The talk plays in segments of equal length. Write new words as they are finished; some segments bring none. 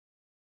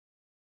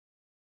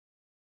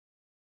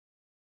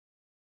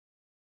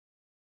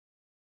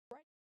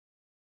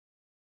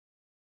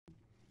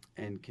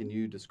And can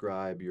you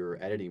describe your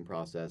editing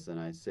process? And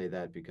I say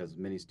that because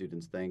many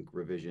students think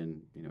revision,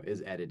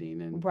 is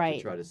editing, and to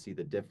Right. try to see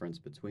the difference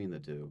between the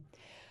two.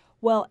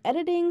 Well,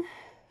 editing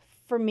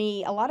for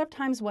me, a lot of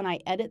times when I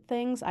edit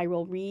things, I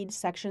will read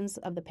sections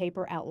of the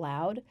paper out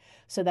loud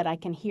so that I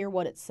can hear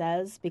what it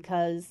says,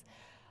 because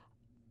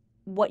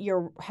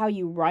how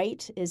you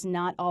write is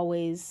not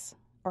always,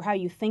 or how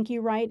you think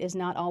you write is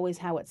not always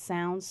how it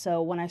sounds.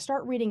 So when I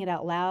start reading it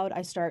out loud,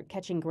 I start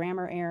catching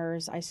grammar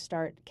errors. I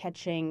start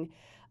catching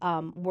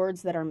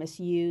words that are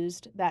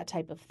misused, that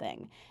type of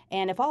thing.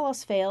 And if all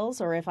else fails,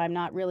 or if I'm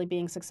not really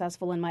being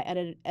successful in my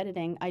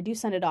editing, I do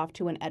send it off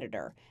to an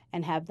editor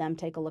and have them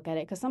take a look at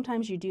it, because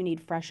sometimes you do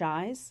need fresh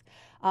eyes.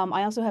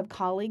 I also have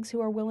colleagues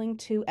who are willing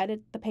to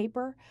edit the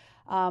paper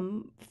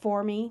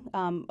for me.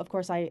 Of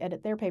course, I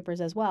edit their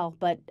papers as well,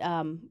 but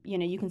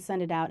you can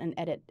send it out and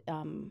edit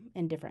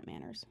in different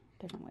manners,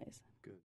 different ways.